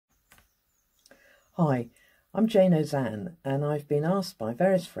Hi, I'm Jane Ozanne, and I've been asked by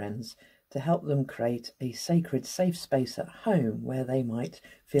various friends to help them create a sacred, safe space at home where they might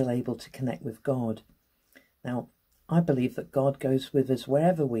feel able to connect with God. Now, I believe that God goes with us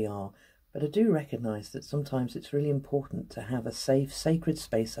wherever we are, but I do recognise that sometimes it's really important to have a safe, sacred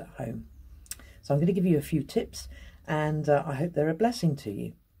space at home. So I'm going to give you a few tips, and I hope they're a blessing to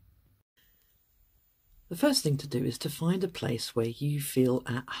you. The first thing to do is to find a place where you feel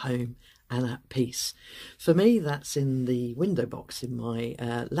at home and at peace. For me, that's in the window box in my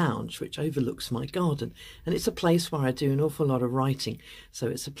lounge, which overlooks my garden. And it's a place where I do an awful lot of writing. So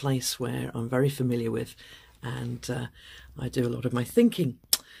it's a place where I'm very familiar with, and I do a lot of my thinking.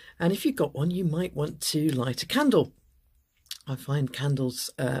 And if you've got one, you might want to light a candle. I find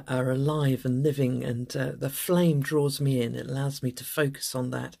candles are alive and living, and the flame draws me in. It allows me to focus on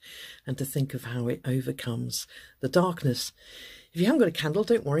that and to think of how it overcomes the darkness. If you haven't got a candle,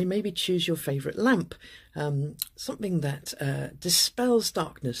 don't worry, maybe choose your favourite lamp, something that dispels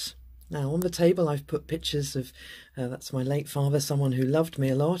darkness. Now, on the table, I've put pictures of, that's my late father, someone who loved me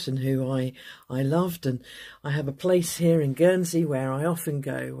a lot and who I loved. And I have a place here in Guernsey where I often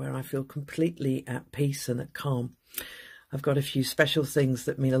go, where I feel completely at peace and at calm. I've got a few special things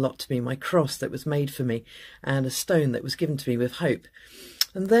that mean a lot to me. My cross that was made for me and a stone that was given to me with hope.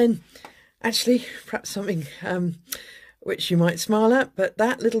 And then, actually, perhaps something which you might smile at, but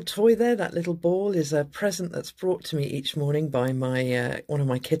that little toy there, that little ball, is a present that's brought to me each morning by my one of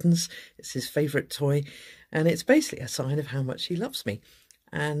my kittens. It's his favourite toy, and it's basically a sign of how much he loves me.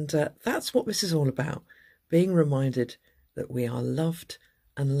 And that's what this is all about, being reminded that we are loved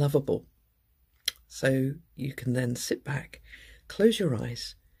and lovable. So you can then sit back, close your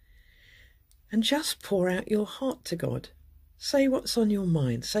eyes, and just pour out your heart to God. Say what's on your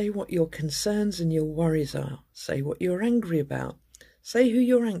mind. Say what your concerns and your worries are. Say what you're angry about. Say who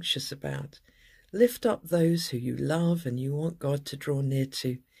you're anxious about. Lift up those who you love and you want God to draw near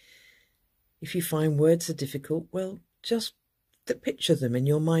to. If you find words are difficult, well, just picture them in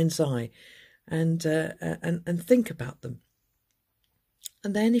your mind's eye and think about them.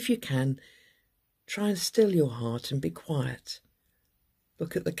 And then, if you can, try and still your heart and be quiet.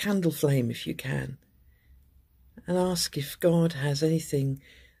 Look at the candle flame if you can, and ask if God has anything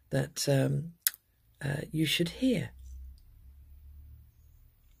that you should hear.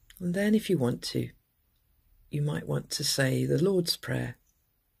 And then, if you want to, you might want to say the Lord's Prayer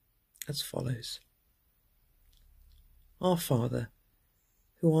as follows. Our Father,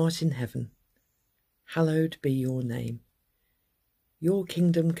 who art in heaven, hallowed be your name. Your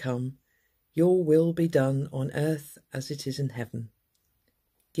kingdom come, your will be done on earth as it is in heaven.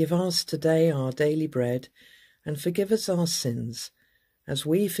 Give us today our daily bread, and forgive us our sins, as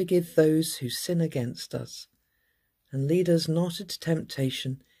we forgive those who sin against us. And lead us not into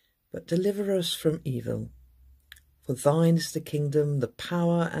temptation, but deliver us from evil. For thine is the kingdom, the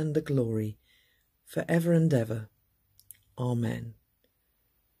power, and the glory, for ever and ever. Amen.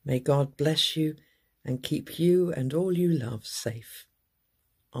 May God bless you and keep you and all you love safe.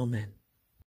 Amen.